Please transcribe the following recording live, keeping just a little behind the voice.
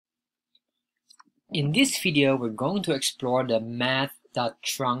In this video, we're going to explore the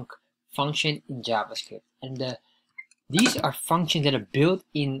math.trunc function in JavaScript. And these are functions that are built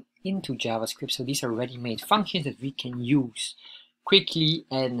into JavaScript. So these are ready-made functions that we can use quickly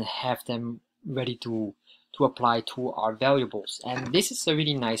and have them ready to apply to our variables. And this is a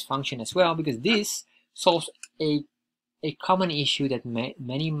really nice function as well, because this solves a common issue that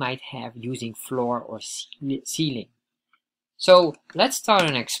many might have using floor or ceiling. So let's start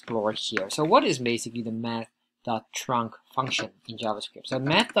and explore here. So what is basically the math.trunc function in JavaScript? So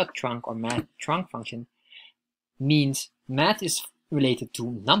math.trunc or math.trunc function means math is related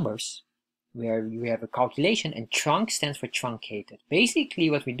to numbers, where we have a calculation, and trunc stands for truncated. Basically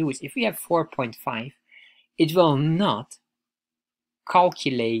what we do is, if we have 4.5, it will not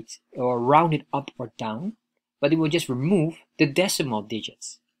calculate or round it up or down, but it will just remove the decimal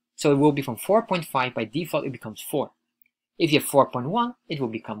digits. So it will be from 4.5, by default it becomes 4. If you have 4.1, it will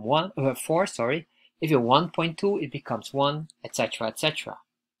become 4, sorry. If you have 1.2, it becomes 1, etc., etc.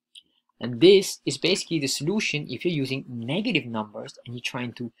 And this is basically the solution if you're using negative numbers and you're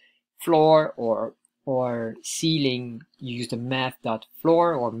trying to floor or ceiling. You use the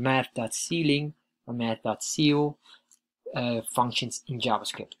math.floor or math.ceiling or math.ceil functions in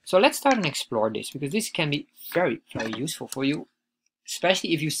JavaScript. So let's start and explore this, because this can be very, very useful for you,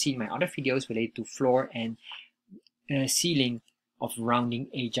 especially if you've seen my other videos related to floor and ceiling of rounding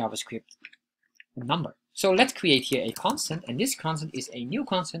a JavaScript number. So let's create here a constant, and this constant is a new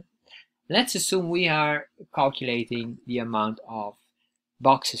constant. Let's assume we are calculating the amount of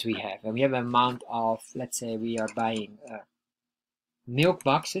boxes we have, and we have an amount of, let's say we are buying milk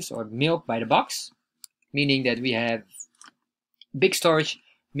boxes, or milk by the box, meaning that we have big storage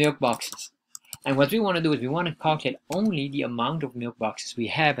milk boxes. And what we want to do is we want to calculate only the amount of milk boxes we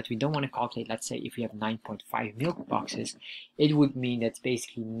have, but we don't want to calculate, let's say if we have 9.5 milk boxes, it would mean that's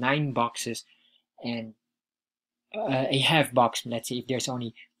basically 9 boxes and a half box. Let's say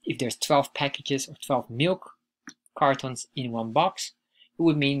if there's 12 packages or 12 milk cartons in one box, it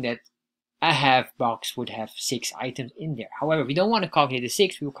would mean that a half box would have 6 items in there. However, we don't want to calculate the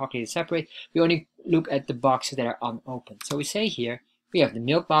 6, we will calculate it separate. We only look at the boxes that are unopened. So we say here, we have the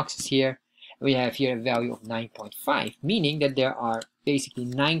milk boxes here. We have here a value of 9.5, meaning that there are basically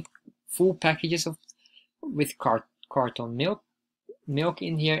 9 full packages with carton milk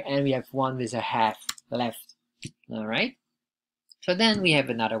in here, and we have one with a half left. All right. So then we have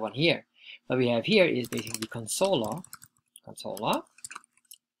another one here. What we have here is basically console log,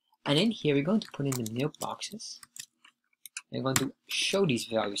 and in here we're going to put in the milk boxes. We're going to show these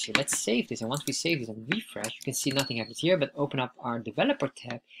values here. Let's save this, and once we save this and refresh, you can see nothing happens here, but open up our developer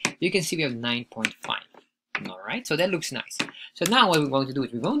tab, you can see we have 9.5. Alright, so that looks nice. So now what we're going to do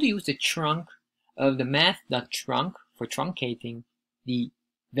is we're going to use the trunc of the math.trunc for truncating the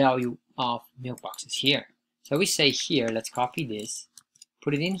value of milk boxes here. So we say here, let's copy this,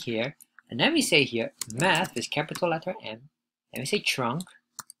 put it in here, and then we say here math with capital letter M, and we say trunc,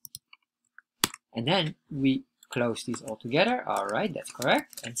 and then we close these all together. Alright, that's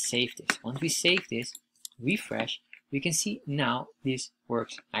correct, and save this. Once we save this, refresh, we can see now this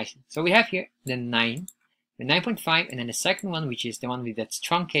works nicely. So we have here the 9.5, and then the second one, which is the one that's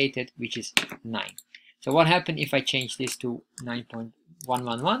truncated, which is 9. So what happened if I change this to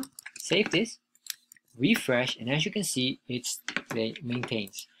 9.111? Save this, refresh, and as you can see, it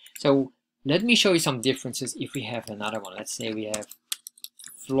maintains. So let me show you some differences if we have another one. Let's say we have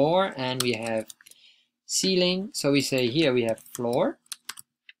floor and we have ceiling. So we say here we have floor,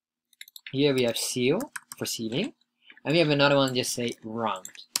 here we have ceil for ceiling, and we have another one, just say round,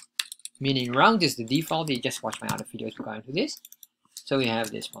 meaning round is the default. You just watch my other videos regarding to this. So we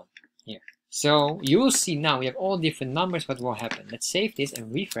have this one here. So you will see now we have all different numbers. What will happen? Let's save this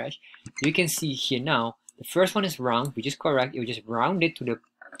and refresh. You can see here now the first one is round, which is correct. You just round it to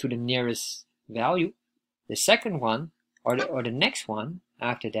the nearest value. The second one, or the next one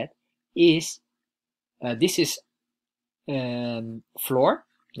after that, is this is floor.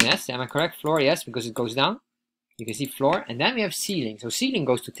 Yes, am I correct? Floor, yes, because it goes down. You can see floor, and then we have ceiling. So ceiling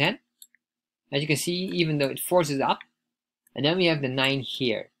goes to 10, as you can see, even though it forces up. And then we have the 9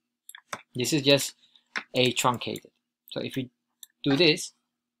 here. This is just a truncated. So if we do this,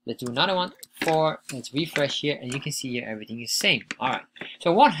 let's do another one, 4. Let's refresh here, and you can see here everything is same. All right.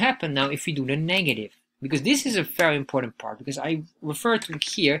 So what happened now if we do the negative? Because this is a very important part, because I refer to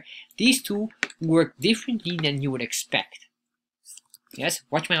here, these two work differently than you would expect. Yes,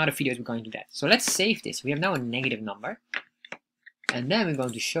 watch my other videos regarding to that. So let's save this. We have now a negative number, and then we're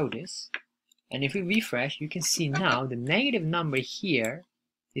going to show this. And if we refresh, you can see now the negative number here,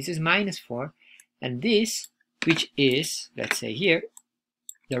 this is -4, and this, which is, let's say here,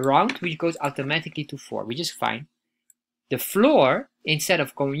 the round, which goes automatically to 4, which is fine. The floor, instead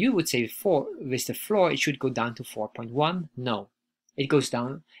of going, you would say 4 with the floor, it should go down to 4.1. No, it goes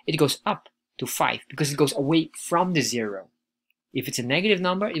down, it goes up to 5 because it goes away from the 0. If it's a negative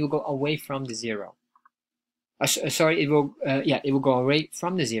number, it will go away from the 0. Sorry, it will go away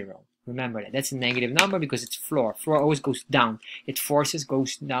from the 0. Remember that. That's a negative number because it's floor. Floor always goes down. It forces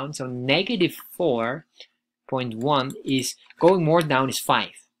goes down. So negative 4.1 is going more down is 5.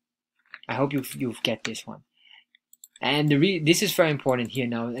 I hope you get this one. And this is very important here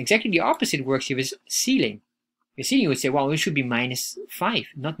now. Exactly the opposite works here with ceiling. The ceiling would say, well, it should be -5,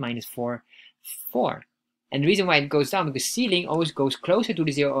 not -4. And the reason why it goes down because ceiling always goes closer to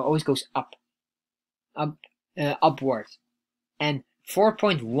the 0 or always goes upward. And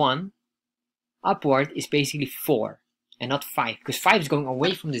 4.1 upward is basically 4 and not 5 because 5 is going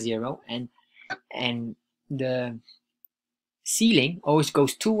away from the 0 and the ceiling always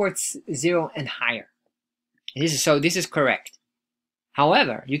goes towards 0 and higher. This is correct.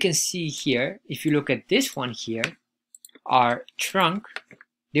 However, you can see here, if you look at this one here, our trunk,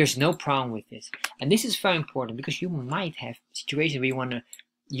 there's no problem with this. And this is very important because you might have situations where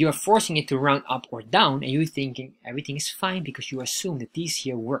you're forcing it to round up or down and you're thinking everything is fine because you assume that this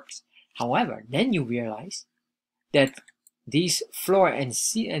here works. However, then you realize that these floor and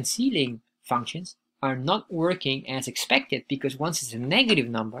ceiling functions are not working as expected because once it's a negative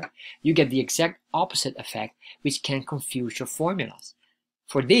number, you get the exact opposite effect, which can confuse your formulas.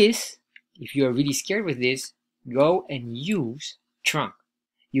 For this, if you are really scared with this, go and use trunc.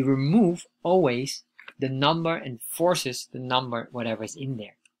 You remove always the number and forces the number, whatever is in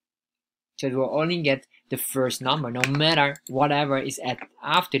there. So it will only get the first number, no matter whatever is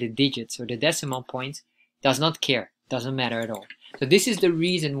after the digits or the decimal points, does not care, doesn't matter at all. So this is the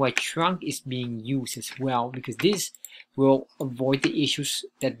reason why trunc is being used as well, because this will avoid the issues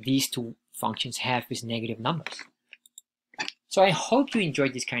that these two functions have with negative numbers. So I hope you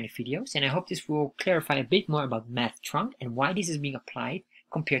enjoyed this kind of videos, and I hope this will clarify a bit more about math.trunc and why this is being applied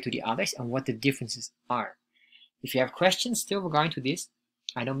compared to the others and what the differences are. If you have questions still regarding to this,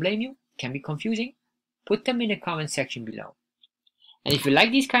 I don't blame you, it can be confusing, put them in the comment section below. And if you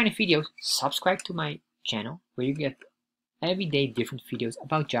like these kind of videos, subscribe to my channel where you get everyday different videos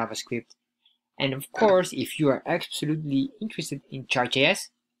about JavaScript. And of course, if you are absolutely interested in Chart.JS,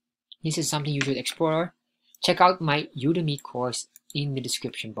 this is something you should explore. Check out my Udemy course in the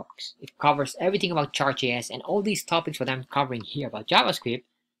description box. It covers everything about Chart.js, and all these topics that I'm covering here about JavaScript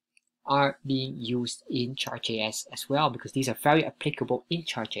are being used in Chart.js as well, because these are very applicable in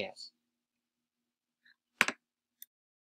Chart.js.